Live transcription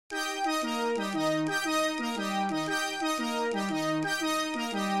Hello,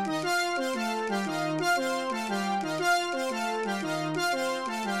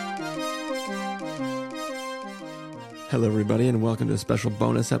 everybody, and welcome to a special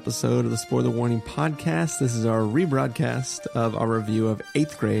bonus episode of the Spoiler Warning podcast. This is our rebroadcast of our review of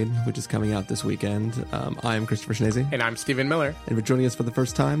 8th Grade, which is coming out this weekend. I am Christopher Schnese. And I'm Stephen Miller. And for joining us for the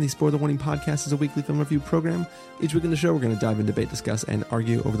first time, the Spoiler Warning podcast is a weekly film review program. Each week in the show, we're going to dive in, debate, discuss, and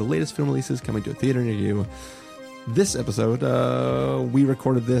argue over the latest film releases coming to a theater near you. This episode, we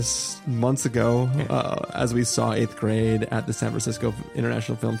recorded this months ago as we saw 8th Grade at the San Francisco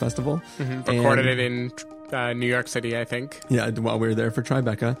International Film Festival. Recorded it in New York City, I think. Yeah, while we were there for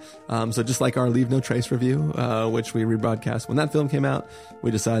Tribeca. So just like our Leave No Trace review, which we rebroadcast when that film came out, we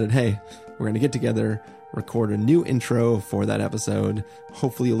decided, hey, we're going to get together, record a new intro for that episode.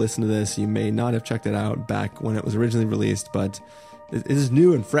 Hopefully you'll listen to this. You may not have checked it out back when it was originally released, but it is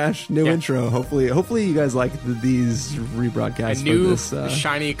new and fresh, intro. Hopefully you guys like these rebroadcasts. A new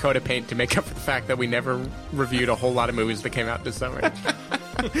shiny coat of paint to make up for the fact that we never reviewed a whole lot of movies that came out this summer.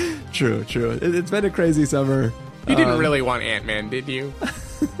 True. It's been a crazy summer. You didn't really want Ant-Man, did you?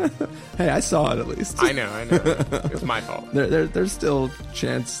 Hey, I saw it at least. I know. It was my fault. There's still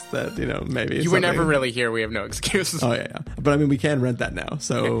chance that, maybe... You were never really here. We have no excuse. Oh, yeah. But, I mean, we can rent that now,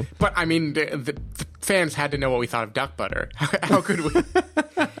 so... Yeah. But, I mean, the fans had to know what we thought of Duck Butter. How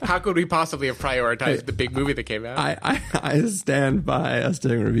could we possibly have prioritized the big movie that came out? I stand by us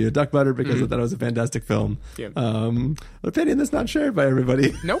doing a review of Duck Butter because I thought it was a fantastic film. Yeah. An opinion that's not shared by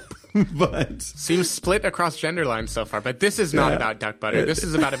everybody. Nope. But... Seems split across gender lines so far, but this is not about Duck Butter. This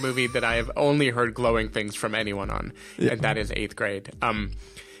is about a movie that I have only heard glowing things from anyone on, and that is 8th Grade.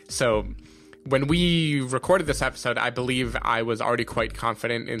 So when we recorded this episode, I believe I was already quite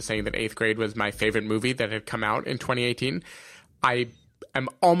confident in saying that 8th Grade was my favorite movie that had come out in 2018. I am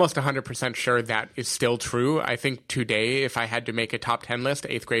almost 100% sure that is still true. I think today, if I had to make a top 10 list,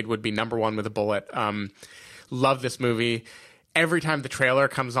 8th Grade would be number one with a bullet. Love this movie. Every time the trailer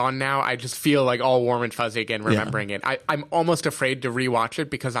comes on now, I just feel like all warm and fuzzy again remembering it. I'm almost afraid to rewatch it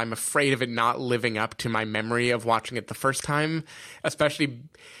because I'm afraid of it not living up to my memory of watching it the first time, especially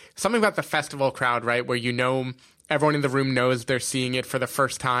something about the festival crowd, right, where everyone in the room knows they're seeing it for the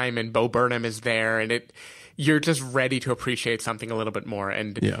first time and Bo Burnham is there and you're just ready to appreciate something a little bit more.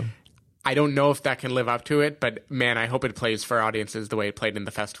 And I don't know if that can live up to it, but man, I hope it plays for audiences the way it played in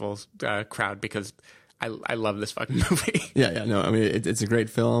the festival's crowd because I love this fucking movie. No, I mean, it's a great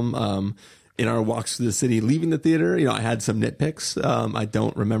film. In our walks through the city, leaving the theater, I had some nitpicks. I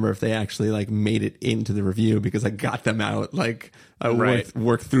don't remember if they actually made it into the review because I got them out.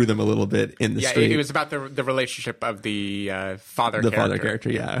 Worked through them a little bit in the street. It was about the relationship of the father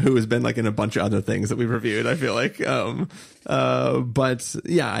character, who has been in a bunch of other things that we've reviewed. I feel like, but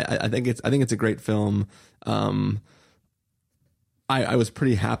yeah, I think it's a great film. I was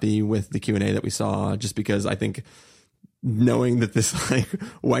pretty happy with the Q&A that we saw just because I think knowing that this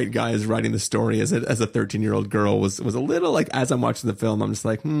white guy is writing the story as a 13-year-old girl was a little as I'm watching the film, I'm just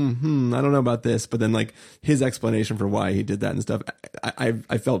I don't know about this. But then his explanation for why he did that and stuff, I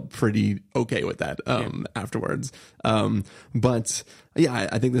felt pretty okay with that afterwards. But yeah,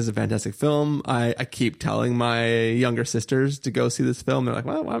 I think this is a fantastic film. I keep telling my younger sisters to go see this film. They're like,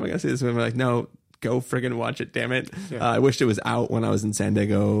 well, why am I going to see this film? I'm like, no, go friggin' watch it, damn it. I wished it was out when I was in San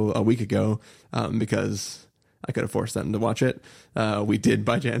Diego a week ago because I could have forced them to watch it. We did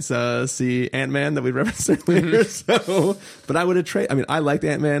by chance see Ant-Man that we referenced earlier. But I would have I liked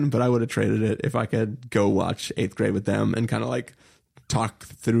Ant-Man, but I would have traded it if I could go watch 8th Grade with them and kind of talk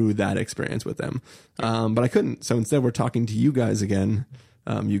through that experience with them. But I couldn't. So instead we're talking to you guys again,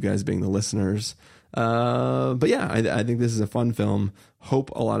 you guys being the listeners. But yeah, I think this is a fun film.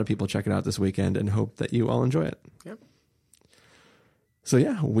 Hope a lot of people check it out this weekend and hope that you all enjoy it. Yep. So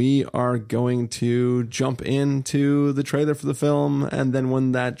yeah, we are going to jump into the trailer for the film, and then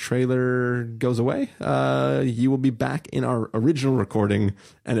when that trailer goes away, you will be back in our original recording,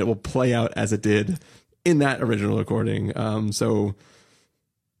 and it will play out as it did in that original recording. So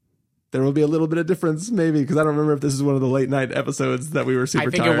there will be a little bit of difference, maybe, because I don't remember if this is one of the late night episodes that we were super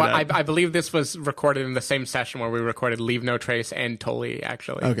tired at. I believe this was recorded in the same session where we recorded Leave No Trace and Tully,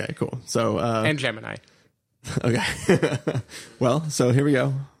 actually. Okay, cool. So and Gemini. Okay. Well, so here we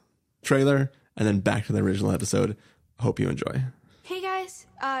go. Trailer, and then back to the original episode. Hope you enjoy. Hey guys,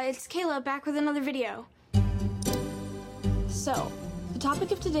 it's Kayla back with another video. So, the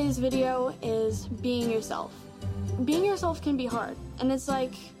topic of today's video is being yourself. Being yourself can be hard, and it's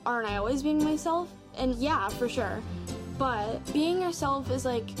aren't I always being myself? And yeah, for sure. But being yourself is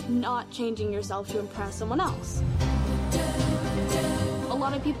not changing yourself to impress someone else. A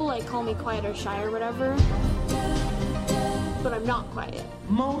lot of people like call me quiet or shy or whatever, but I'm not quiet.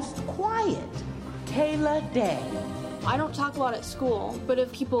 Most quiet, Kayla Day. I don't talk a lot at school, but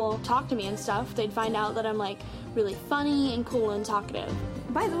if people talk to me and stuff, they'd find out that I'm like really funny and cool and talkative.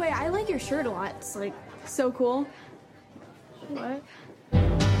 By the way, I like your shirt a lot. It's like so cool. What?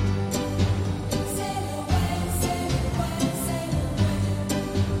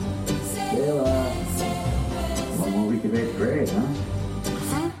 One more week of 8th grade, huh?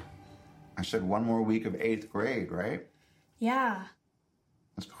 Huh? I said 1 more week of 8th grade, right? Yeah.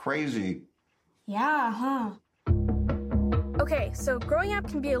 That's crazy. Yeah, huh? Okay, so growing up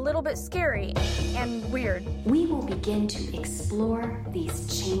can be a little bit scary and weird. We will begin to explore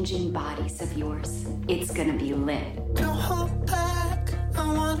these changing bodies of yours. It's gonna be lit. Don't hold back,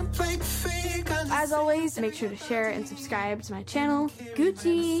 I wanna break free. As always, make sure to share and subscribe to my channel.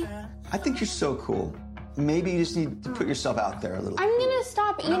 Gucci! I think you're so cool. Maybe you just need to put yourself out there a little. I'm gonna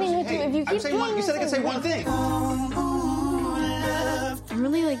stop eating with you if you keep doing You said I could say one thing. I'm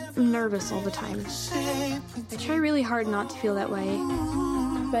really nervous all the time. I try really hard not to feel that way.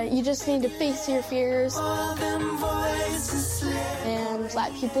 But you just need to face your fears and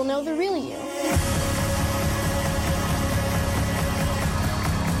let people know the real you.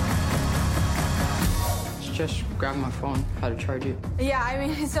 Just grab my phone. How to charge it? Yeah, I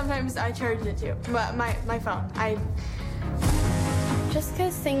mean, sometimes I charge it too. But my phone, Just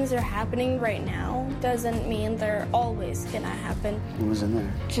because things are happening right now doesn't mean they're always gonna happen. What was in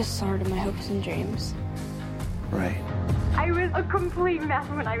there? Just sort of my hopes and dreams. Right. I was a complete mess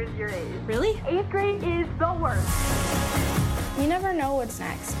when I was your age. Really? 8th grade is the worst. You never know what's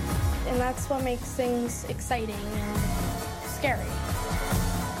next. And that's what makes things exciting and scary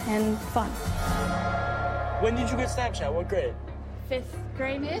and fun. When did you get Snapchat? What grade? 5th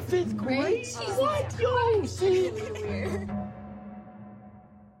grade. 5th grade? What? Yo, see?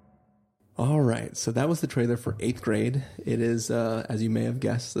 All right, so that was the trailer for 8th grade. It is, as you may have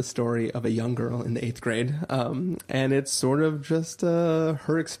guessed, the story of a young girl in the 8th grade. And it's sort of just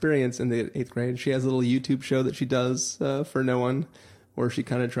her experience in the 8th grade. She has a little YouTube show that she does for no one, where she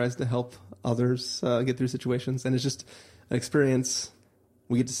kind of tries to help others get through situations. And it's just an experience.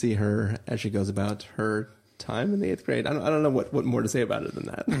 We get to see her as she goes about her time in the 8th grade. I don't know what more to say about it than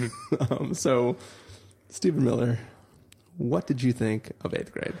that. Mm-hmm. So, Stephen Miller, what did you think of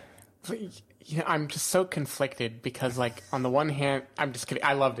 8th grade? Yeah, I'm just so conflicted because, like, on the one hand, I'm just kidding.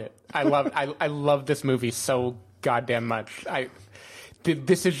 I loved it. I love this movie so goddamn much.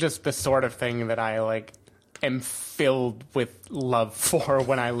 This is just the sort of thing that I like am filled with love for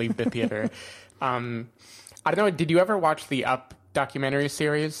when I leave the theater. I don't know. Did you ever watch the Up documentary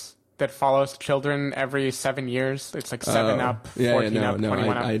series that follows children every 7 years? It's like 7 Up, 14 Up,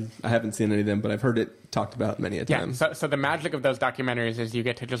 21 Up. I haven't seen any of them, but I've heard it talked about many a time. Yeah, so the magic of those documentaries is you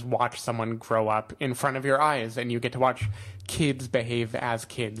get to just watch someone grow up in front of your eyes, and you get to watch kids behave as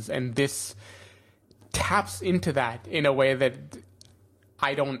kids. And this taps into that in a way that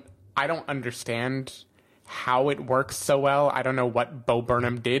I don't understand how it works so well. I don't know what Bo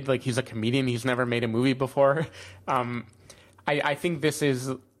Burnham did. Like, he's a comedian. He's never made a movie before. I think this is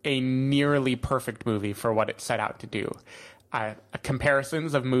a nearly perfect movie for what it set out to do.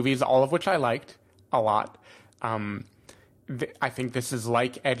 Comparisons of movies, all of which I liked a lot. I think this is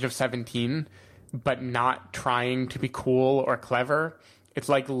like Edge of 17, but not trying to be cool or clever. It's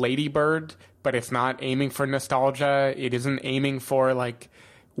like Lady Bird, but it's not aiming for nostalgia. It isn't aiming for like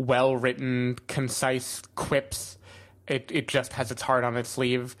well-written, concise quips. It just has its heart on its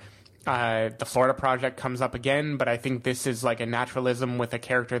sleeve. The Florida Project comes up again, but I think this is like a naturalism with a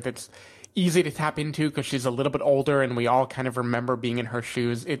character that's easy to tap into because she's a little bit older and we all kind of remember being in her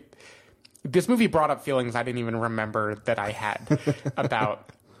shoes. This movie brought up feelings I didn't even remember that I had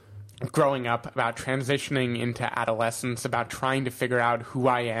about growing up, about transitioning into adolescence, about trying to figure out who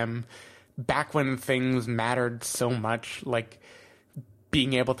I am back when things mattered so much, like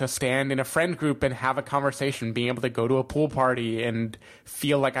being able to stand in a friend group and have a conversation, being able to go to a pool party and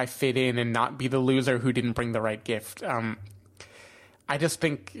feel like I fit in and not be the loser who didn't bring the right gift. I just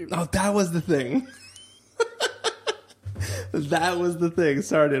think... Oh, that was the thing. That was the thing.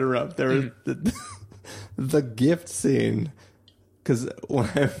 Sorry to interrupt. There was the gift scene. Because when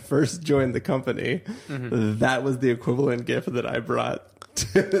I first joined the company, that was the equivalent gift that I brought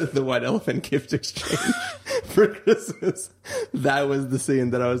to the White Elephant gift exchange for Christmas. That was the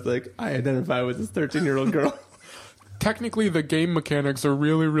scene that I was like, I identify with this 13-year-old girl. Technically, the game mechanics are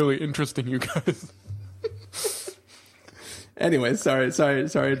really, really interesting, you guys. Anyway, sorry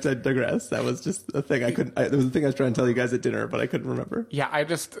to digress. That was just a thing I couldn't. It was a thing I was trying to tell you guys at dinner, but I couldn't remember. Yeah,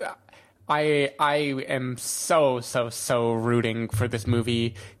 I am so rooting for this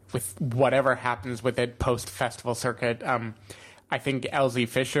movie with whatever happens with it post-festival circuit. I think Elsie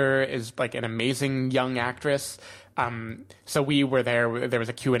Fisher is like an amazing young actress. So we were there. There was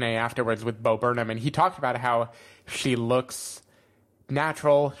a Q&A afterwards with Bo Burnham, and he talked about how she looks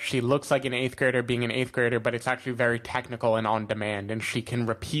natural. She looks like an 8th grader being an 8th grader, but it's actually very technical and on demand, and she can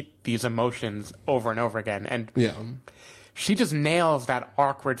repeat these emotions over and over again. And she just nails that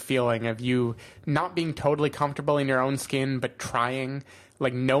awkward feeling of you not being totally comfortable in your own skin, but trying,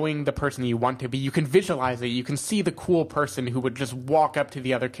 like knowing the person you want to be. You can visualize it. You can see the cool person who would just walk up to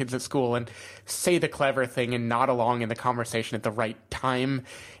the other kids at school and say the clever thing and nod along in the conversation at the right time.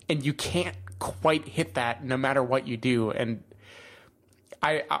 And you can't quite hit that no matter what you do. And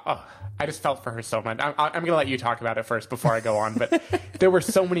I just felt for her so much. I'm going to let you talk about it first before I go on, but there were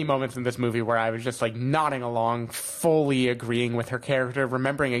so many moments in this movie where I was just like nodding along, fully agreeing with her character,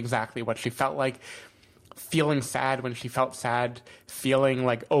 remembering exactly what she felt like, feeling sad when she felt sad, feeling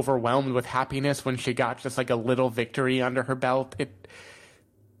like overwhelmed with happiness when she got just like a little victory under her belt.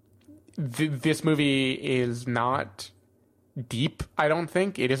 This movie is not deep, I don't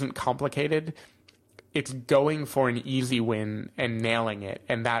think. It isn't complicated. It's going for an easy win and nailing it.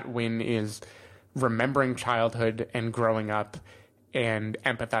 And that win is remembering childhood and growing up and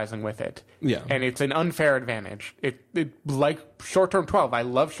empathizing with it. Yeah. And it's an unfair advantage. It like Short Term 12. I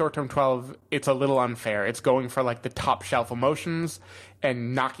love Short Term 12. It's a little unfair. It's going for like the top shelf emotions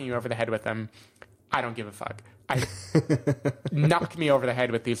and knocking you over the head with them. I don't give a fuck. Knock me over the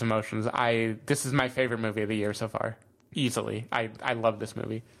head with these emotions. This is my favorite movie of the year so far. Easily. I love this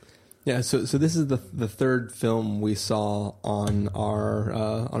movie. Yeah, so this is the third film we saw on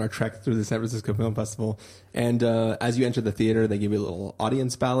our trek through the San Francisco Film Festival, and as you enter the theater, they give you a little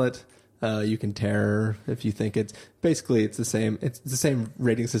audience ballot. You can tear if you think it's the same. It's the same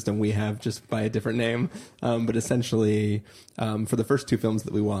rating system we have, just by a different name. But essentially, for the first two films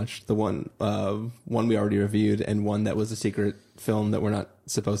that we watched, the one we already reviewed, and one that was a secret film that we're not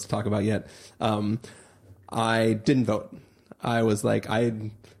supposed to talk about yet, I didn't vote. I was like,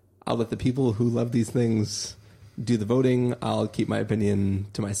 I'll let the people who love these things do the voting. I'll keep my opinion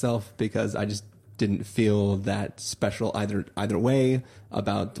to myself because I just didn't feel that special either way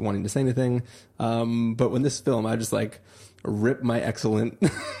about wanting to say anything. But when this film, I just like ripped my excellent,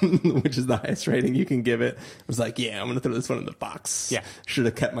 which is the highest rating you can give it. I was like, yeah, I'm going to throw this one in the box. Yeah. Should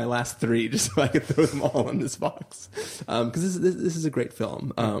have kept my last three just so I could throw them all in this box. Because this is a great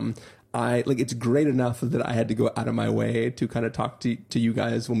film. It's great enough that I had to go out of my way to kind of talk to you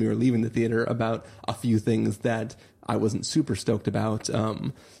guys when we were leaving the theater about a few things that I wasn't super stoked about,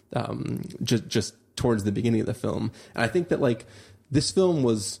 just towards the beginning of the film. And I think that like this film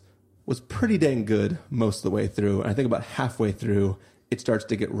was pretty dang good most of the way through. And I think about halfway through, it starts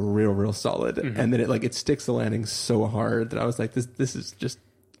to get real solid. Mm-hmm. And then it sticks the landing so hard that I was like, this is just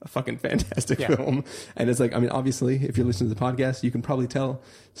a fucking fantastic film. And it's like, I mean, obviously, if you're listening to the podcast, you can probably tell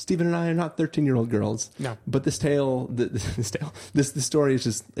Stephen and I are not 13-year-old girls. No. But this story is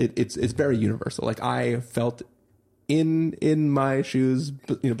just, it's very universal. Like, I felt in my shoes,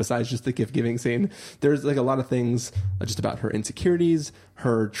 besides just the gift giving scene, there's like a lot of things just about her insecurities,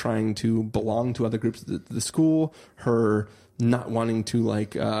 her trying to belong to other groups at the school, her not wanting to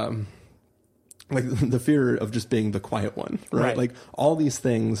like the fear of just being the quiet one, right? Like all these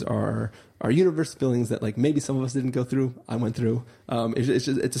things are universal feelings that like maybe some of us didn't go through. I went through. It's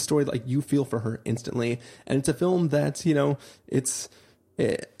a story that like you feel for her instantly, and it's a film that's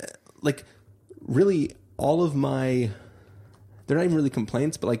like really all of my, they're not even really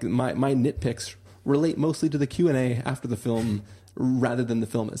complaints, but like my nitpicks relate mostly to the Q&A after the film rather than the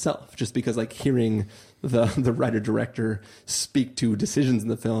film itself, just because like hearing the writer director speak to decisions in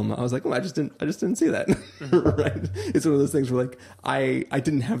the film, I was like, I just didn't see that. Right? It's one of those things where like I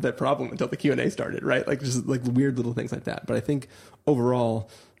didn't have that problem until the Q&A started, right? Like just like weird little things like that. But I think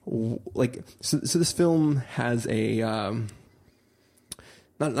overall, like so this film has a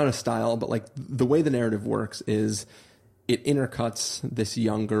not a style, but like the way the narrative works is it intercuts this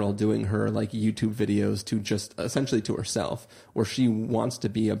young girl doing her like YouTube videos to just essentially to herself, where she wants to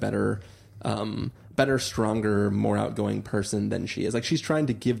be a better, stronger, more outgoing person than she is. Like she's trying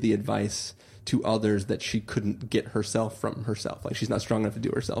to give the advice to others that she couldn't get herself from herself. Like she's not strong enough to do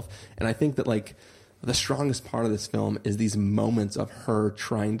it herself. And I think that like the strongest part of this film is these moments of her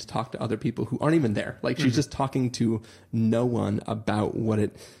trying to talk to other people who aren't even there. Like she's just talking to no one about what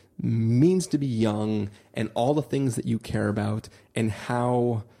it means to be young and all the things that you care about, and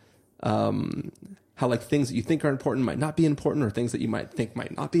how like things that you think are important might not be important, or things that you might think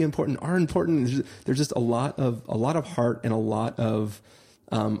might not be important are important. There's just a lot of heart and a lot of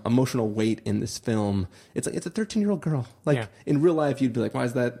emotional weight in this film. It's like, it's a 13-year-old girl. Like in real life, you'd be like, why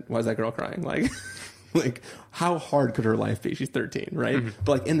is that girl crying? Like, like how hard could her life be? She's 13, right? Mm-hmm.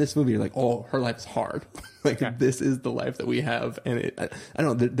 But like in this movie, you're like, oh, her life is hard. Like this is the life that we have. And I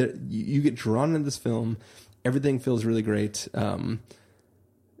don't know, you get drawn into this film. Everything feels really great.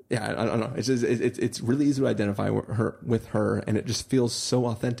 Yeah, I don't know. It's just, it's really easy to identify with her, and it just feels so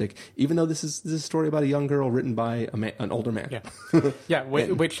authentic. Even though this is a story about a young girl written by an older man. Yeah,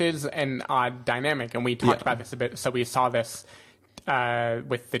 which is an odd dynamic, and we talked about this a bit. So we saw this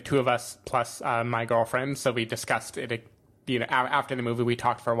with the two of us plus my girlfriend. So we discussed it. After the movie, we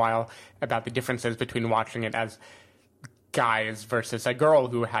talked for a while about the differences between watching it as guys versus a girl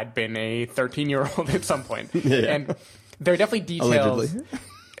who had been a 13-year-old at some point. And there are definitely details. Allegedly.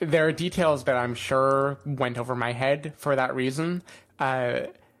 There are details that I'm sure went over my head for that reason. I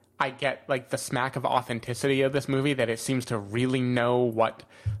get like the smack of authenticity of this movie, that it seems to really know what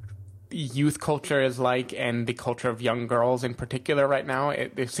youth culture is like, and the culture of young girls in particular right now.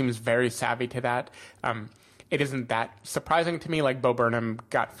 It seems very savvy to that. It isn't that surprising to me. Like Bo Burnham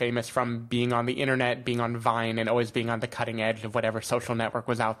got famous from being on the internet, being on Vine, and always being on the cutting edge of whatever social network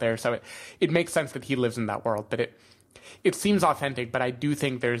was out there. So it makes sense that he lives in that world. But it seems authentic, but I do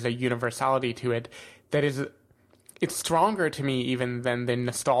think there's a universality to it that is, it's stronger to me even than the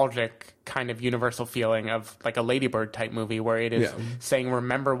nostalgic kind of universal feeling of like a Lady Bird type movie, where it is saying,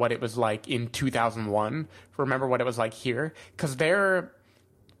 remember what it was like in 2001, remember what it was like here. Because there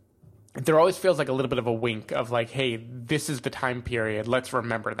always feels like a little bit of a wink of like, hey, this is the time period, let's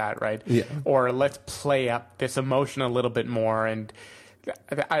remember that, right? Yeah. Or let's play up this emotion a little bit more. And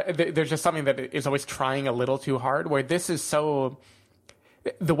there's just something that is always trying a little too hard, where this is so...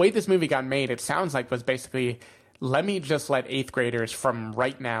 The way this movie got made, it sounds like, was basically, let me just let 8th graders from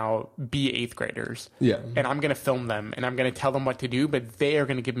right now be 8th graders. Yeah. And I'm going to film them, and I'm going to tell them what to do, but they are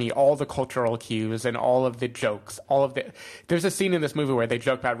going to give me all the cultural cues and all of the jokes, There's a scene in this movie where they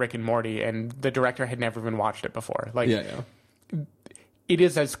joke about Rick and Morty, and the director had never even watched it before. Like, it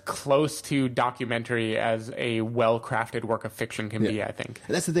is as close to documentary as a well-crafted work of fiction can be, I think.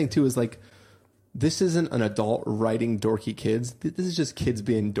 And that's the thing, too, is like, this isn't an adult writing dorky kids. This is just kids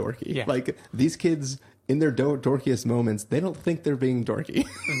being dorky. Yeah. Like, these kids, in their dorkiest moments, they don't think they're being dorky.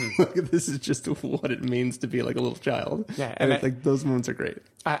 Mm-hmm. Like, this is just what it means to be like a little child. Yeah, and like those moments are great.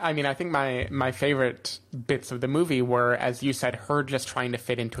 I mean, I think my favorite bits of the movie were, as you said, her just trying to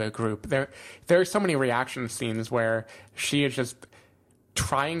fit into a group. There are so many reaction scenes where she is just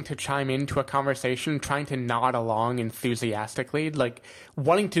trying to chime into a conversation, trying to nod along enthusiastically, like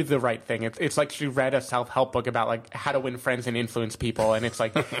wanting to do the right thing. It's like she read a self-help book about like how to win friends and influence people, and it's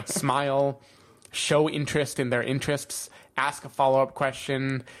like smile, show interest in their interests, ask a follow-up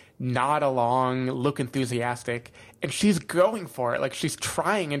question, nod along, look enthusiastic, and she's going for it. Like she's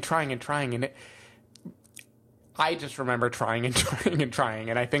trying and trying and trying, and I just remember trying and trying and trying,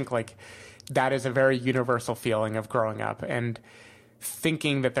 and I think like that is a very universal feeling of growing up and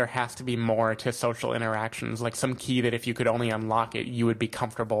thinking that there has to be more to social interactions, like some key that if you could only unlock it, you would be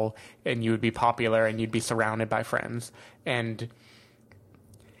comfortable and you would be popular and you'd be surrounded by friends. And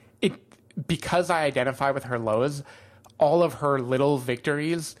because I identify with her lows, all of her little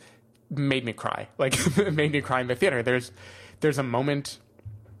victories made me cry. Like, made me cry in the theater. There's a moment,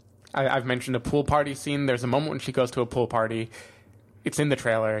 I've mentioned a pool party scene. There's a moment when she goes to a pool party. It's in the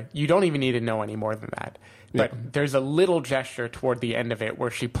trailer. You don't even need to know any more than that. But there's a little gesture toward the end of it where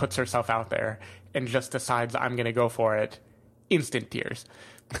she puts herself out there and just decides, I'm going to go for it. Instant tears.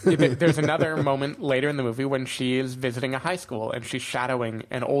 There's another moment later in the movie when she is visiting a high school and she's shadowing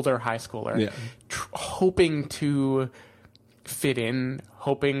an older high schooler, hoping to fit in,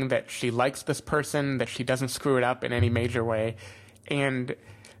 hoping that she likes this person, that she doesn't screw it up in any major way. And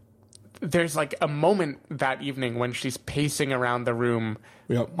there's like a moment that evening when she's pacing around the room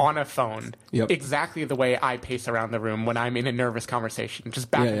on a phone, exactly the way I pace around the room when I'm in a nervous conversation, just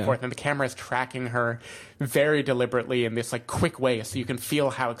back and forth. And the camera is tracking her very deliberately in this like quick way, so you can feel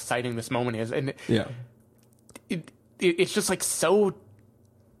how exciting this moment is. And it's just like so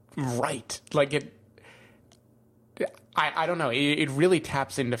right. Like I don't know. It really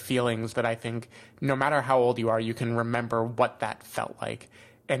taps into feelings that I think no matter how old you are, you can remember what that felt like.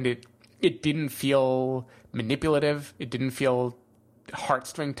 And it didn't feel manipulative. It didn't feel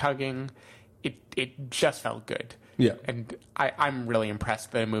heartstring tugging. It just felt good. Yeah. And I'm really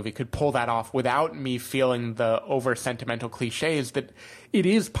impressed that a movie could pull that off without me feeling the over sentimental cliches that it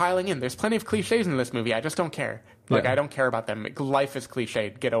is piling in. There's plenty of cliches in this movie. I just don't care. Like, I don't care about them. Life is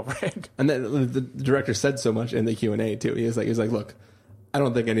cliched. Get over it. And then the director said so much in the Q&A too. He was like, look, I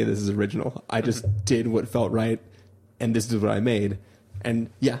don't think any of this is original. I just did what felt right, and this is what I made. And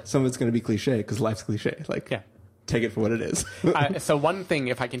yeah, some of it's going to be cliche because life's cliche. Like, yeah. Take it for what it is. So one thing,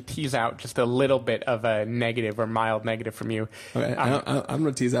 if I can tease out just a little bit of a negative or mild negative from you. Okay, I'm going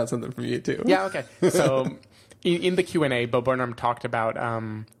to tease out something from you too. Yeah, okay. So in the Q&A, Bo Burnham talked about,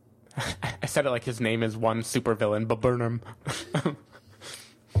 I said it like his name is one supervillain, Bo Burnham.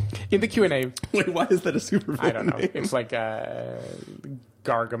 In the Q&A. Wait, why is that a supervillain? I don't know. Name? It's like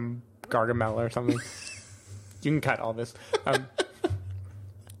Gargamel or something. You can cut all this.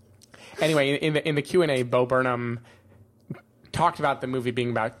 Anyway, in the Q&A, Bo Burnham talked about the movie being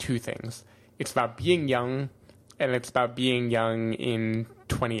about two things. It's about being young, and it's about being young in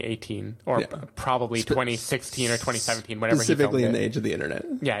 2018, or probably 2016 or 2017, whenever he filmed it. Specifically in the age of the internet.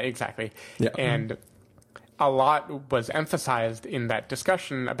 Yeah, exactly. Yeah. And a lot was emphasized in that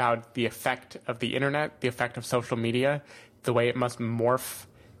discussion about the effect of the internet, the effect of social media, the way it must morph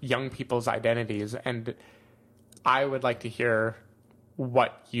young people's identities. And I would like to hear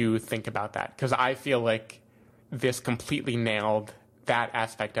what you think about that, because I feel like this completely nailed that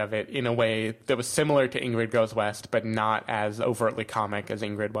aspect of it in a way that was similar to Ingrid Goes West, but not as overtly comic as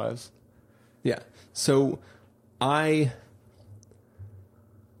Ingrid was. Yeah. So during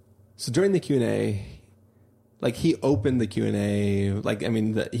the Q&A, like, he opened the Q&A, like, I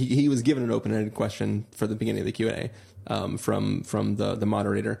mean, he was given an open-ended question for the beginning of the Q&A from the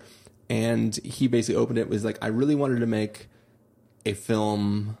moderator, and he basically opened it, was like, I really wanted to make a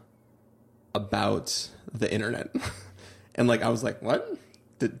film about the internet. And like, I was like, what?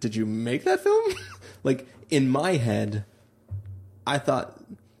 Did you make that film? Like, in my head, I thought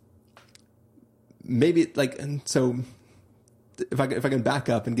maybe, like, and so if I can back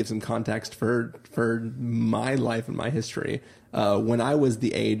up and give some context for my life and my history, when I was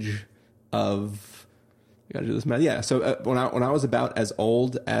the age of, you gotta do this math. Yeah. So when I was about as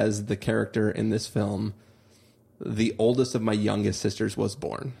old as the character in this film, the oldest of my youngest sisters was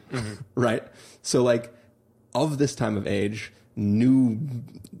born. Mm-hmm. Right. So like, of this time of age, new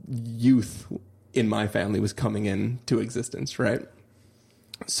youth in my family was coming into existence. Right.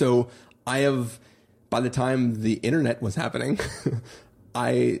 So by the time the internet was happening,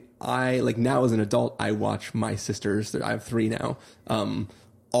 I like, now as an adult, I watch my sisters, I have 3 now,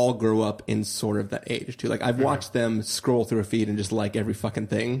 all grow up in sort of that age too. Like, I've watched them scroll through a feed and just like every fucking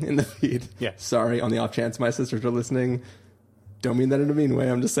thing in the feed. Yeah. Sorry, on the off chance my sisters are listening. Don't mean that in a mean way.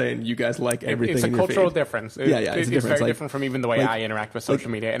 I'm just saying you guys like everything in your feed. It's a cultural difference. Yeah, it's a difference. Very different from even the way I interact with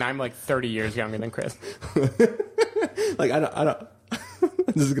social media. And I'm like 30 years younger than Chris. Like, I don't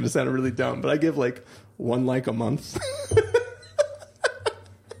this is going to sound really dumb, but I give like 1 like a month.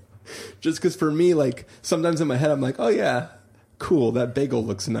 Just because for me, like, sometimes in my head, I'm like, oh yeah, cool, that bagel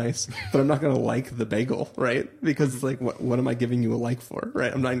looks nice, but I'm not going to like the bagel, right? Because it's like, what am I giving you a like for,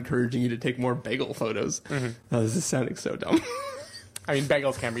 right? I'm not encouraging you to take more bagel photos. Mm-hmm. Oh, this is sounding so dumb. I mean,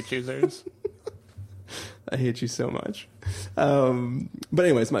 bagels can be choosers. I hate you so much. But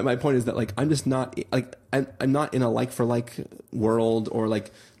anyways, my point is that, like, I'm just not, like, I'm not in a like for like world, or like,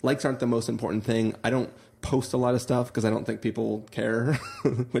 likes aren't the most important thing. I don't post a lot of stuff because I don't think people care,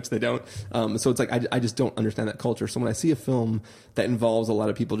 which they don't. So it's like, I just don't understand that culture. So when I see a film that involves a lot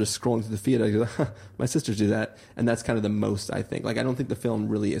of people just scrolling through the feed, I go, my sisters do that. And that's kind of the most, I think. Like, I don't think the film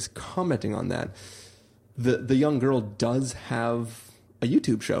really is commenting on that. The young girl does have a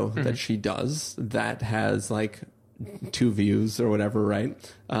YouTube show that she does that has like 2 views or whatever, right?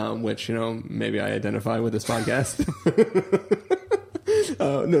 Which, you know, maybe I identify with this podcast.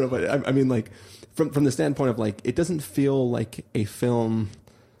 No, but I mean, like, from the standpoint of, like, it doesn't feel like a film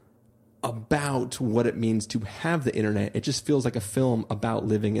about what it means to have the internet. It just feels like a film about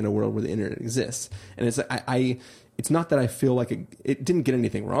living in a world where the internet exists. And it's like, it's not that I feel like it didn't get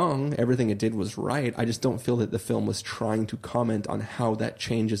anything wrong. Everything it did was right. I just don't feel that the film was trying to comment on how that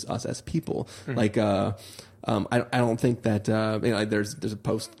changes us as people. Mm-hmm. Like, I don't think that, you know, there's a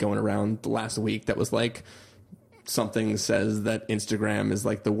post going around the last week that was like, something says that Instagram is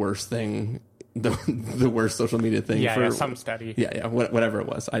like the worst thing, the worst social media thing. Yeah, some study. Yeah, whatever it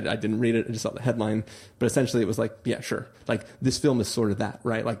was. I didn't read it. I just saw the headline. But essentially it was like, yeah, sure. Like, this film is sort of that,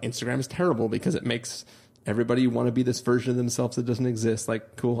 right? Like, Instagram is terrible because it makes everybody want to be this version of themselves that doesn't exist.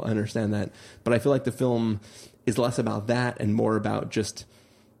 Like, cool, I understand that. But I feel like the film is less about that and more about just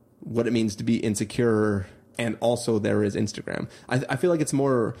what it means to be insecure. And also there is Instagram. I feel like it's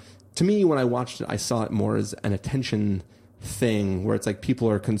more, to me, when I watched it, I saw it more as an attention thing where it's like people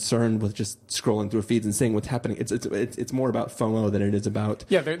are concerned with just scrolling through feeds and seeing what's happening. It's more about FOMO than it is about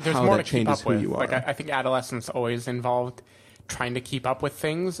there's how more that to keep changes up who with. you are. Like, I think adolescence always involved trying to keep up with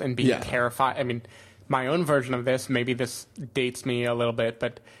things and being terrified. I mean, my own version of this, maybe this dates me a little bit,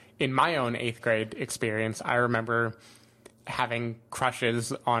 but in my own 8th grade experience, I remember having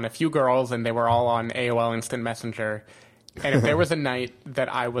crushes on a few girls, and they were all on AOL Instant Messenger. And if there was a night that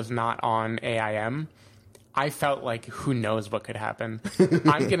I was not on AIM, I felt like who knows what could happen.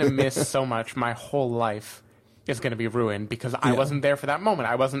 I'm going to miss so much. My whole life is going to be ruined because I wasn't there for that moment.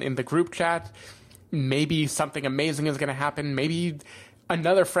 I wasn't in the group chat. Maybe something amazing is going to happen. Maybe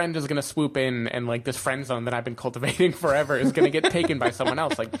another friend is going to swoop in, and like this friend zone that I've been cultivating forever is going to get taken by someone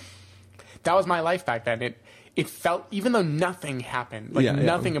else. Like, that was my life back then. It felt, even though nothing happened, like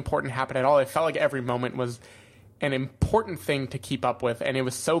nothing important happened at all, it felt like every moment was an important thing to keep up with, and it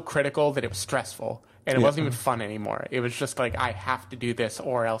was so critical that it was stressful, and it wasn't even fun anymore. It was just like, I have to do this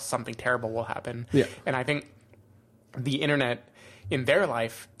or else something terrible will happen. And I think the internet in their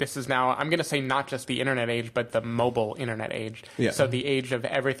life, this is now, I'm going to say not just the internet age, but the mobile internet age. So the age of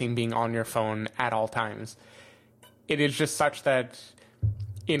everything being on your phone at all times. It is just such that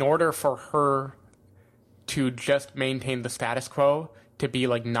in order for her to just maintain the status quo, to be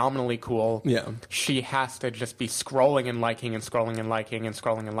like nominally cool, she has to just be scrolling and liking and scrolling and liking and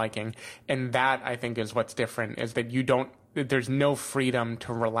scrolling and liking. And that, I think, is what's different, is that there's no freedom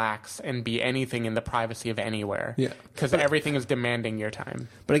to relax and be anything in the privacy of anywhere. Because everything is demanding your time.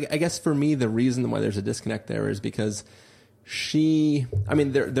 But I guess for me, the reason why there's a disconnect there is because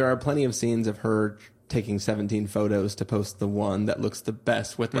there are plenty of scenes of her taking 17 photos to post the one that looks the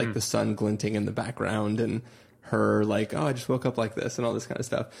best with like the sun glinting in the background and her like, oh, I just woke up like this and all this kind of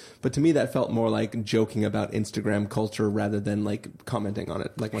stuff. But to me, that felt more like joking about Instagram culture rather than like commenting on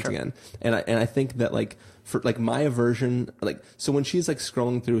it, like once again. And I think that like for like my aversion, like, so when she's like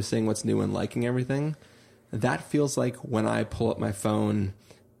scrolling through seeing what's new and liking everything, that feels like when I pull up my phone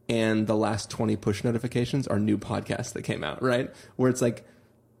and the last 20 push notifications are new podcasts that came out, right? Where it's like,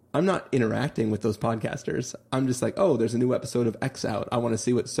 I'm not interacting with those podcasters. I'm just like, oh, there's a new episode of X out. I want to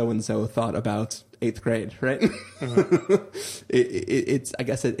see what so-and-so thought about 8th grade, right?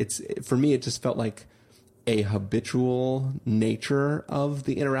 It's for me, it just felt like a habitual nature of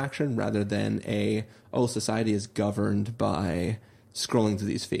the interaction rather than society is governed by scrolling through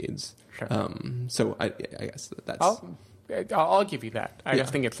these feeds. So I guess that's... I'll give you that. I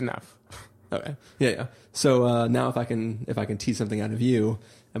just think it's enough. Okay. Yeah. So now if I can tease something out of you,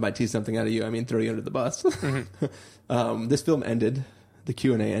 and by tease something out of you, I mean throw you under the bus. This film ended. The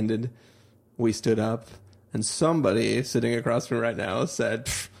Q&A ended. We stood up, and somebody sitting across from me right now said,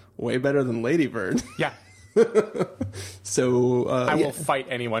 way better than Lady Bird. Yeah. So I will fight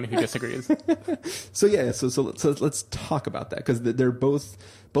anyone who disagrees. So let's talk about that, because they're both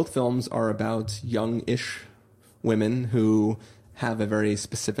films are about young-ish women who have a very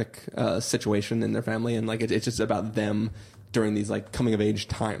specific situation in their family, and like it's just about them during these like coming of age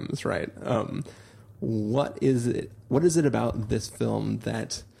times, right? What is it about this film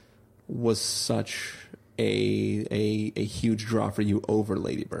that was such a huge draw for you over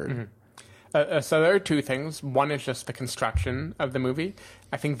Lady Bird? So there are two things. One is just the construction of the movie.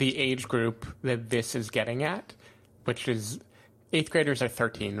 I think the age group that this is getting at, which is 8th graders are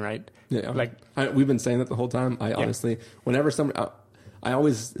 13, right? Yeah. We've been saying that the whole time. Honestly, whenever I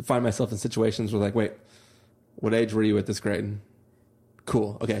always find myself in situations where like, wait, what age were you at this grade?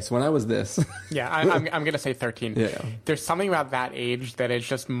 Cool. Okay, so when I was this. I'm going to say 13. Yeah. There's something about that age that is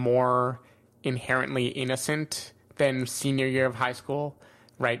just more inherently innocent than senior year of high school,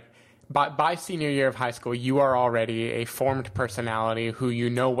 right? By senior year of high school, you are already a formed personality who you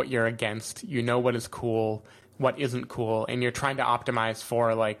know what you're against, you know what is cool, what isn't cool, and you're trying to optimize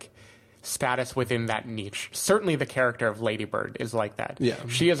for like status within that niche. Certainly the character of Lady Bird is like that. Yeah.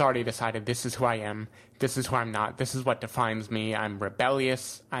 She has already decided, this is who I am, this is who I'm not, this is what defines me. I'm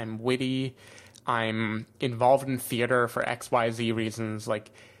rebellious, I'm witty, I'm involved in theater for XYZ reasons. Like,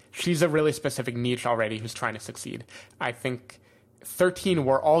 she's a really specific niche already who's trying to succeed. I think 13,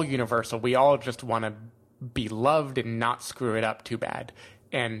 we're all universal. We all just want to be loved and not screw it up too bad.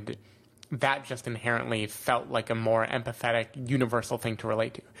 And that just inherently felt like a more empathetic, universal thing to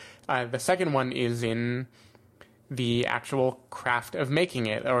relate to. The second one is in the actual craft of making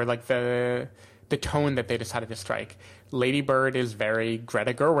it, or like the tone that they decided to strike. Lady Bird is very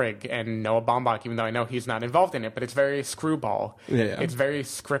Greta Gerwig and Noah Baumbach, even though I know he's not involved in it, but it's very screwball. Yeah. It's very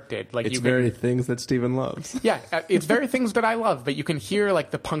scripted. Like it's very things that Stephen loves. Yeah, it's very things that I love, but you can hear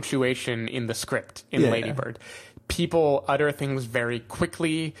like the punctuation in the script in Lady Bird. People utter things very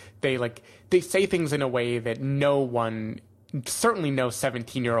quickly. They say things in a way that certainly no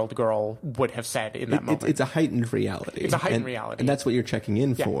 17-year-old girl would have said in that moment. It's a heightened reality. It's a heightened reality. And that's what you're checking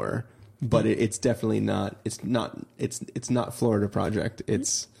in for. but it's definitely not. It's not Florida Project.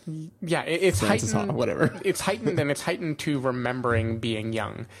 It's it's Francis heightened. Ha, whatever. It's heightened, and it's heightened to remembering being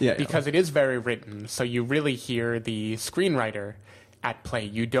young. Because it is very written, so you really hear the screenwriter at play.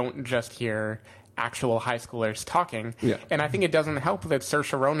 You don't just hear actual high schoolers talking. Yeah. And I think it doesn't help that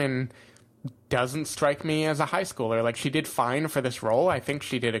Saoirse Ronan doesn't strike me as a high schooler. Like, she did fine for this role. I think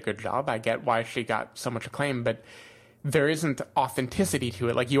she did a good job. I get why she got so much acclaim, but there isn't authenticity to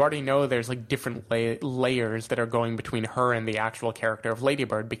it. Like, you already know there's like different layers that are going between her and the actual character of Lady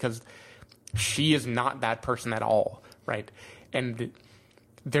Bird, because she is not that person at all, right? And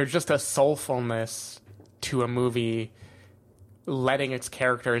there's just a soulfulness to a movie letting its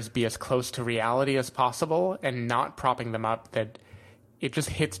characters be as close to reality as possible and not propping them up, that it just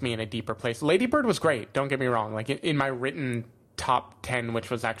hits me in a deeper place. Lady Bird was great, don't get me wrong. Like, in my written top 10, which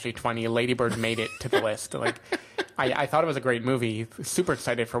was actually 20, Lady Bird made it to the list. Like, I thought it was a great movie. Super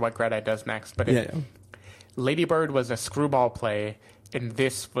excited for what Greta does next. But Lady Bird was a screwball play, and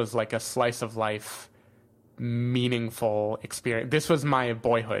this was like a slice of life, meaningful experience. This was my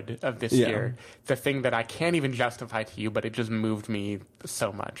boyhood of this year. The thing that I can't even justify to you, but it just moved me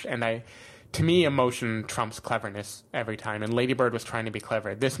so much. And to me, emotion trumps cleverness every time. And Lady Bird was trying to be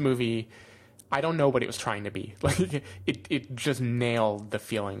clever. This movie, I don't know what it was trying to be. Like, it just nailed the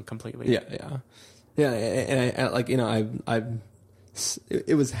feeling completely. Yeah, and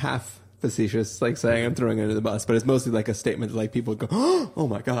it was half facetious, like saying I'm throwing it under the bus, but it's mostly like a statement that like people go, oh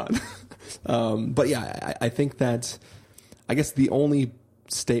my God. But yeah, I think that, I guess the only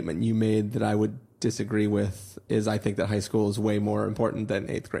statement you made that I would disagree with is I think that high school is way more important than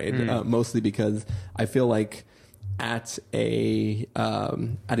 8th grade, mostly because I feel like at a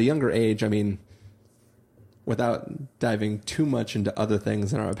younger age, I mean, without diving too much into other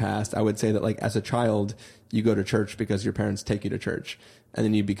things in our past, I would say that, like, as a child, you go to church because your parents take you to church. And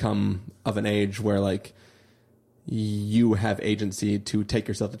then you become of an age where, like, you have agency to take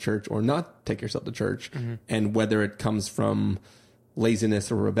yourself to church or not take yourself to church. And whether it comes from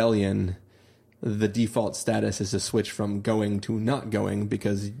laziness or rebellion, the default status is to switch from going to not going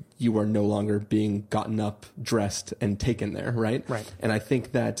because you are no longer being gotten up, dressed, and taken there, right? Right. And I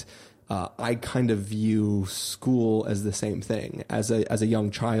think that I kind of view school as the same thing. As a young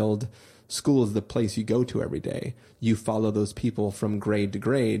child, school is the place you go to every day. You follow those people from grade to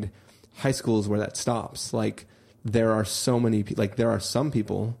grade. High school is where that stops. Like, there are so many people, like, there are some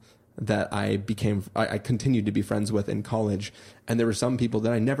people that I continued to be friends with in college, and there were some people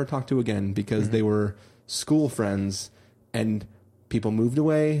that I never talked to again because they were school friends, and people moved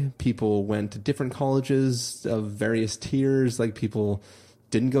away. People went to different colleges of various tiers. Like, people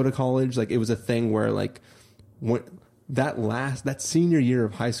didn't go to college. Like, it was a thing where, like, when that senior year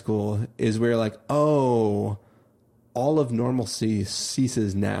of high school is where, like, oh, all of normalcy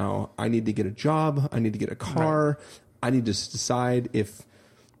ceases now. I need to get a job. I need to get a car. I need to decide if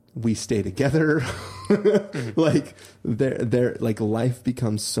we stay together. Like, like, life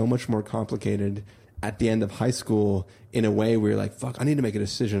becomes so much more complicated at the end of high school in a way where you're like, fuck, I need to make a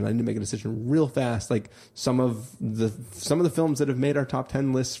decision. I need to make a decision real fast. Like, some of the films that have made our top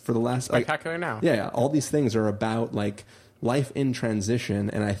 10 lists for the last, Spectacular Now. Yeah, all these things are about, like, life in transition.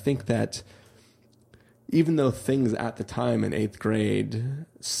 And I think that even though things at the time in 8th grade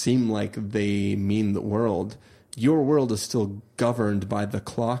seem like they mean the world, your world is still governed by the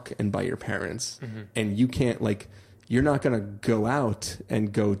clock and by your parents. And you can't, like, you're not going to go out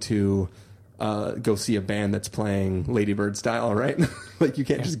and go see a band that's playing Lady Bird style, right? Like, you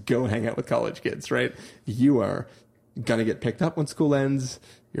can't just go hang out with college kids, right? You are going to get picked up when school ends.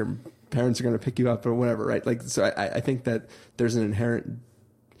 Your parents are going to pick you up or whatever, right? Like, so I think that there's an inherent,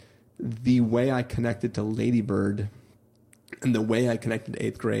 the way I connected to Lady Bird and the way I connected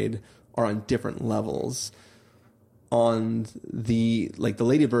to 8th grade are on different levels. On the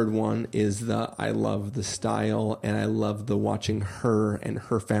Lady Bird one is I love the style and I love the watching her and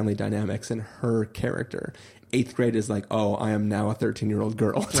her family dynamics and her character. 8th grade is like, oh, I am now a 13-year-old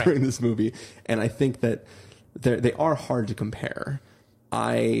girl during this movie. And I think that they are hard to compare.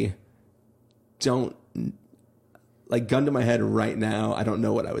 I don't, like, gun to my head right now, I don't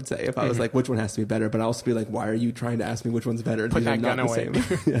know what I would say if I was like, which one has to be better? But I'll also be like, why are you trying to ask me which one's better? Put These are that not gun the away.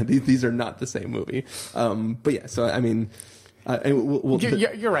 same. Yeah, these are not the same movie. But yeah, so I mean,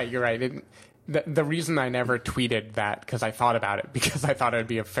 you're right. The reason I never tweeted that, because I thought about it, because I thought it would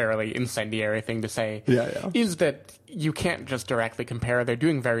be a fairly incendiary thing to say, is that you can't just directly compare. They're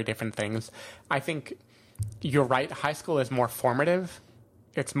doing very different things. I think you're right. High school is more formative.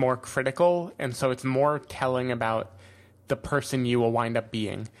 It's more critical. And so it's more telling about the person you will wind up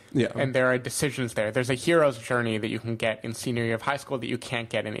being. Yeah. And there are decisions there. There's a hero's journey that you can get in senior year of high school that you can't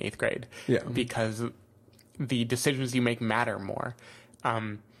get in 8th grade. Yeah. Because the decisions you make matter more.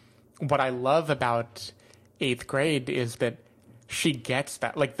 What I love about 8th grade is that she gets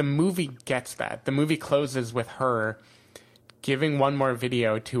that. Like, the movie gets that. The movie closes with her giving one more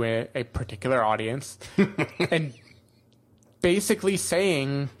video to a particular audience and basically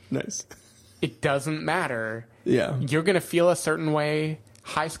saying, nice, it doesn't matter. Yeah. You're going to feel a certain way.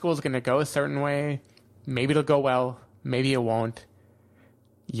 High school is going to go a certain way. Maybe it'll go well. Maybe it won't.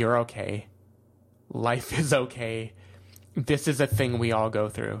 You're okay. Life is okay. This is a thing we all go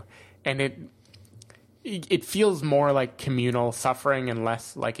through. And it feels more like communal suffering and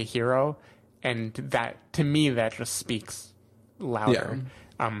less like a hero. And that, to me, that just speaks louder.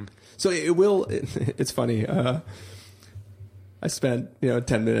 Yeah. So it's funny. I spent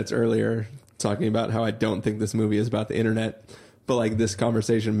 10 minutes earlier talking about how I don't think this movie is about the internet, but like this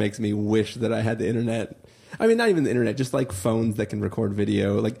conversation makes me wish that I had the internet. I mean, not even the internet, just like phones that can record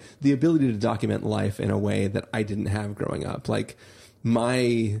video, like the ability to document life in a way that I didn't have growing up. Like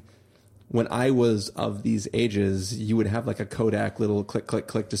when I was of these ages, you would have like a Kodak little click, click,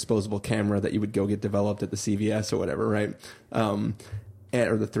 click disposable camera that you would go get developed at the CVS or whatever, right?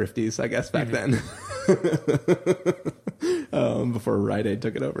 Or the Thrifties, I guess, back then. Before Rite Aid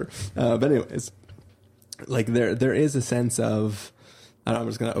took it over. But anyways, like there is a sense of, I don't know, I'm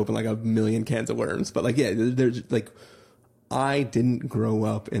just going to open like a million cans of worms, but like, yeah, there's like, I didn't grow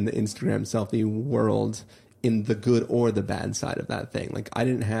up in the Instagram selfie world in the good or the bad side of that thing. Like I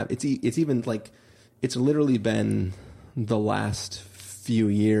didn't have, it's even like, it's literally been the last few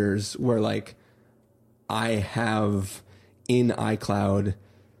years where like I have in iCloud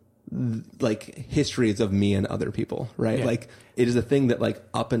like histories of me and other people, right? Yeah. Like it is a thing that like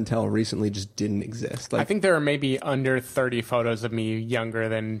up until recently just didn't exist. Like, I think there are maybe under 30 photos of me younger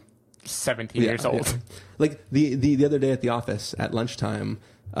than 17 years old. Yeah. Like the other day at the office at lunchtime,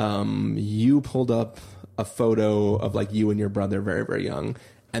 you pulled up a photo of like you and your brother very, very young,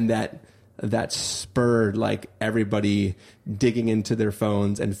 and that spurred like everybody digging into their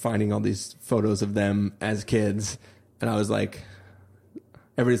phones and finding all these photos of them as kids. And I was like,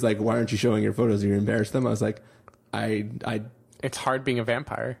 everybody's like, why aren't you showing your photos? You embarrass them. I was like, it's hard being a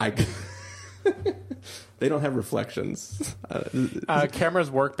vampire. They don't have reflections.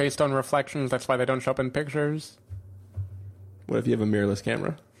 Cameras work based on reflections. That's why they don't show up in pictures. What if you have a mirrorless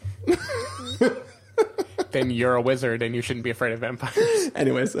camera? Then you're a wizard and you shouldn't be afraid of vampires.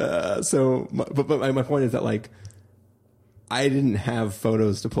 Anyways, but my point is that like I didn't have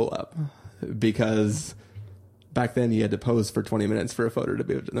photos to pull up because back then you had to pose for 20 minutes for a photo to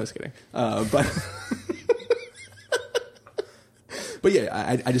be able to, no, just kidding. But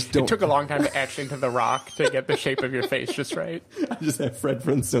yeah, I just don't. It took a long time to etch into the rock to get the shape of your face just right. I just have Fred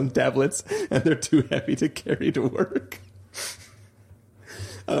Flintstone tablets and they're too heavy to carry to work.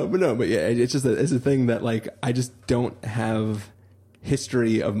 But yeah, it's a thing that like I just don't have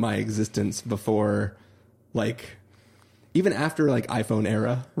history of my existence before, like even after like iPhone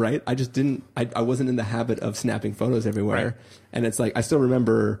era, right? I just didn't. I wasn't in the habit of snapping photos everywhere, right. And it's like I still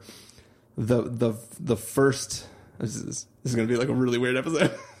remember the first. This is going to be like a really weird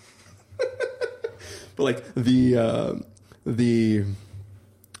episode, but like the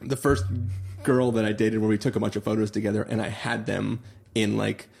first girl that I dated where we took a bunch of photos together and I had them in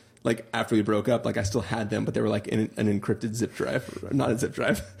like after we broke up, like I still had them, but they were like in an encrypted zip drive, not a zip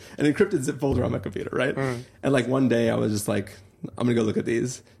drive, an encrypted zip folder on my computer. Right. Mm. And like one day I was just like, I'm going to go look at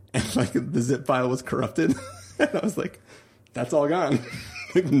these. And like the zip file was corrupted. And I was like, that's all gone.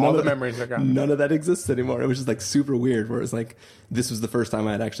 Like all the memories are gone. None of that exists anymore. It was just like super weird where it was like, this was the first time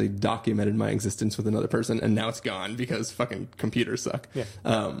I had actually documented my existence with another person and now it's gone because fucking computers suck. Yeah.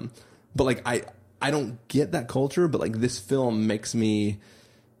 But like, I don't get that culture, but like this film makes me,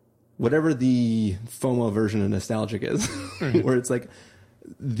 whatever the FOMO version of nostalgic is, where it's like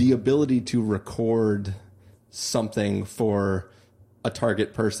the ability to record something for a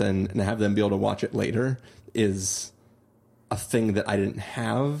target person and have them be able to watch it later is a thing that I didn't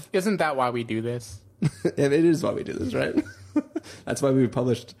have. Isn't that why we do this? It is why we do this, right? That's why we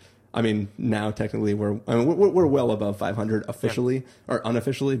published. I mean, now technically we're well above 500 officially or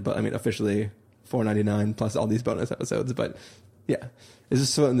unofficially, but I mean officially $4.99 plus all these bonus episodes. But yeah, is this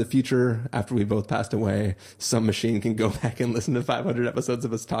so in the future after we both passed away, some machine can go back and listen to 500 episodes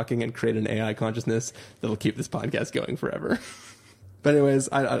of us talking and create an AI consciousness that'll keep this podcast going forever? But anyways,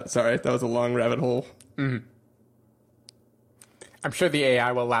 I sorry, that was a long rabbit hole. Mm-hmm. I'm sure the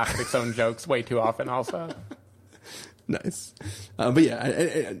AI will laugh at its own jokes way too often also. Nice. But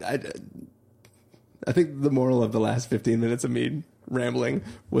yeah, I think the moral of the last 15 minutes of me rambling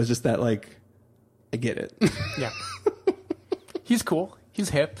was just that, like, I get it. Yeah. He's cool. He's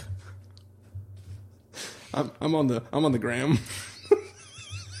hip. I'm on the gram.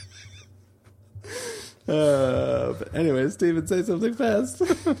 But anyway, Steven, say something fast.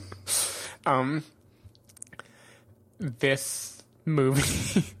 This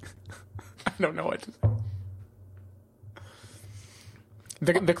movie, I don't know what to say.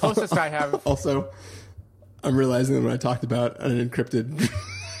 The closest I have. Also, I'm realizing that when I talked about an encrypted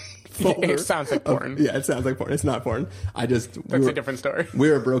folder, it sounds like porn. Yeah, it sounds like porn. It's not porn. That's a different story. We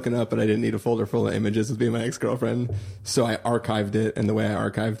were broken up, and I didn't need a folder full of images with me and my ex-girlfriend, so I archived it. And the way I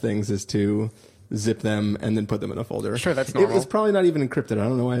archive things is to zip them and then put them in a folder. Sure, that's normal. It was probably not even encrypted. I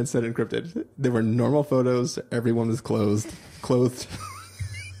don't know why it said encrypted. There were normal photos. Everyone was clothed.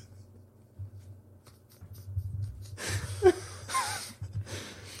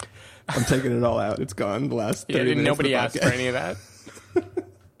 I'm taking it all out. It's gone. The last 30 minutes. Nobody asked for any of that.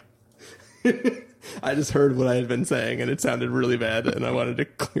 I just heard what I had been saying, and it sounded really bad, and I wanted to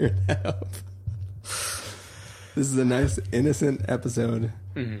clear that up. This is a nice, innocent episode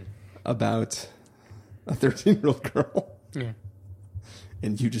about a 13-year-old girl. Yeah.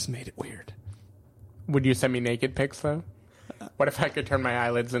 And you just made it weird. Would you send me naked pics, though? What if I could turn my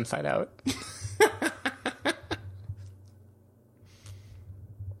eyelids inside out?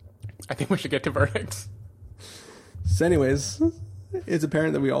 I think we should get to verdicts. So anyways, it's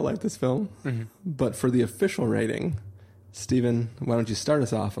apparent that we all like this film. But for the official rating, Stephen, why don't you start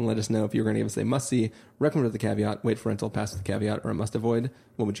us off and let us know if you're going to give us a must-see, recommend with the caveat, wait for rental, pass with the caveat, or a must-avoid.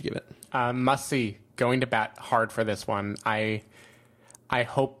 What would you give it? Must-see. Going to bat hard for this one. I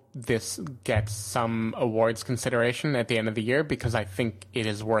hope this gets some awards consideration at the end of the year because I think it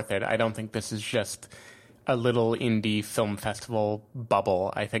is worth it. I don't think this is just a little indie film festival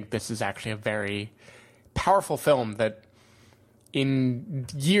bubble. I think this is actually a very powerful film that in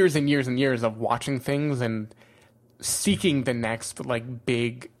years and years and years of watching things and seeking the next like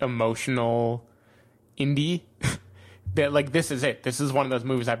big emotional indie that like this is it. This is one of those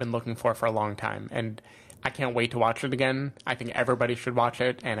movies I've been looking for a long time, and I can't wait to watch it again. I think everybody should watch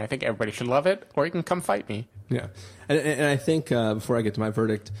it, and I think everybody should love it, or you can come fight me. Yeah, and I think before I get to my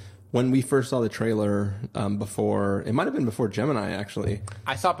verdict, when we first saw the trailer, before it might have been before Gemini, actually.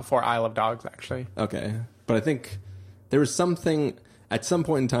 I saw it before Isle of Dogs, actually. Okay, but I think there was something at some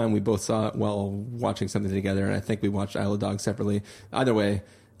point in time we both saw it while watching something together, and I think we watched Isle of Dogs separately. Either way,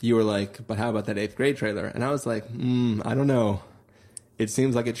 you were like, "But how about that 8th grade trailer?" And I was like, "I don't know. It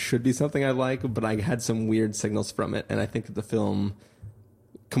seems like it should be something I like, but I had some weird signals from it, and I think that the film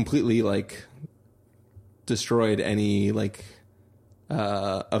completely like destroyed any like."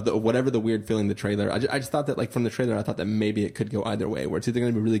 Of the whatever the weird feeling the trailer. I just thought that like from the trailer, I thought that maybe it could go either way, where it's either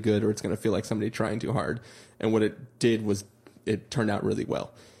going to be really good or it's going to feel like somebody trying too hard. And what it did was it turned out really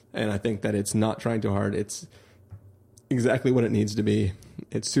well. And I think that it's not trying too hard. It's exactly what it needs to be.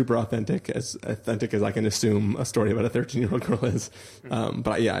 It's super authentic as I can assume a story about a 13-year-old girl is.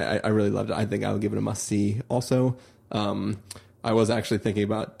 But yeah, I really loved it. I think I would give it a must see. Also, I was actually thinking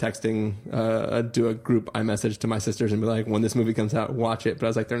about texting, do a group iMessage to my sisters and be like, when this movie comes out, watch it. But I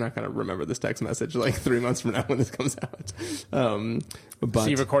was like, they're not going to remember this text message like 3 months from now when this comes out. But so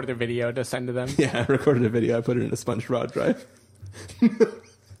you recorded a video to send to them? Yeah, I recorded a video. I put it in a SpongeBob drive.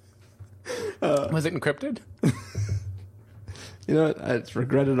 Was it encrypted? You know what? I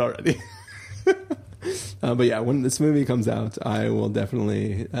regret it already. But yeah, when this movie comes out, I will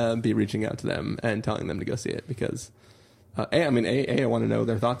definitely be reaching out to them and telling them to go see it because... I want to know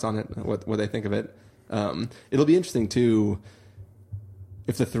their thoughts on it, what they think of it. It'll be interesting, too,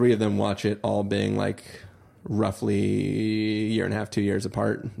 if the three of them watch it all being, like, roughly a year and a half, 2 years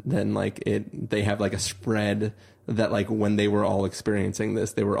apart, then, like, they have, like, a spread that, like, when they were all experiencing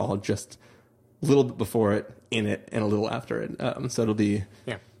this, they were all just a little bit before it, in it, and a little after it. So it'll be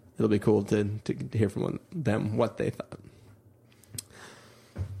cool to hear from them what they thought.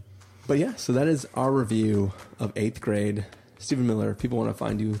 But yeah, so that is our review of 8th grade. Stephen Miller, if people want to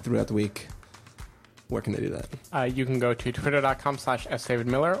find you throughout the week, where can they do that? You can go to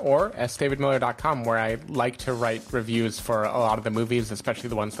twitter.com/sdavidmiller or sdavidmiller.com, where I like to write reviews for a lot of the movies, especially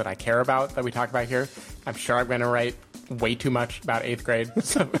the ones that I care about that we talk about here. I'm sure I'm going to write way too much about 8th grade,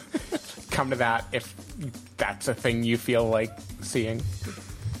 so come to that if that's a thing you feel like seeing.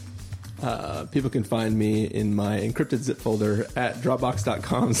 People can find me in my encrypted zip folder at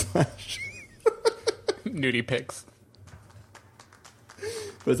dropbox.com/ nudie pics.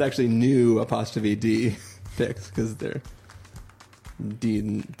 But it's actually new 'D pics because they're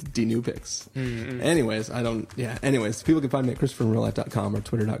new picks. Anyways, people can find me at ChristopherInRealLife.com or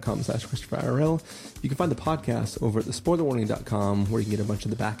Twitter.com/ChristopherIRL. You can find the podcast over at thespoilerwarning.com, where you can get a bunch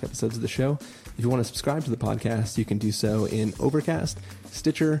of the back episodes of the show. If you want to subscribe to the podcast, you can do so in Overcast,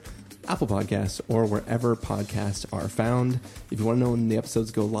 Stitcher, Apple Podcasts, or wherever podcasts are found. If you want to know when the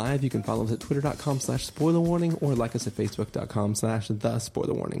episodes go live, you can follow us at twitter.com/spoilerwarning or like us at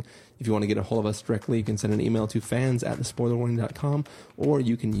facebook.com/thespoilerwarning. If you want to get a hold of us directly, you can send an email to fans@thespoilerwarning.com, or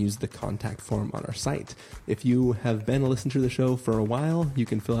you can use the contact form on our site. If you have been a listener to the show for a while, you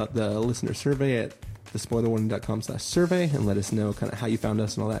can fill out the listener survey at thespoilerwarning.com/survey and let us know kind of how you found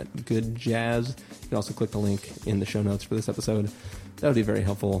us and all that good jazz. You can also click the link in the show notes for this episode. That would be very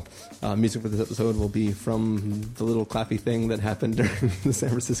helpful. Music for this episode will be from the little clappy thing that happened during the San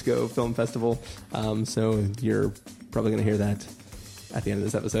Francisco Film Festival. So you're probably going to hear that at the end of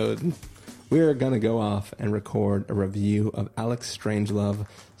this episode. We're going to go off and record a review of Alex Strangelove.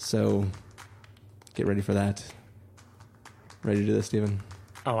 So get ready for that. Ready to do this, Stephen?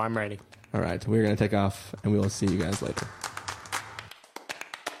 Oh, I'm ready. All right. We're going to take off, and we will see you guys later.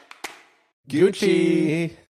 Gucci!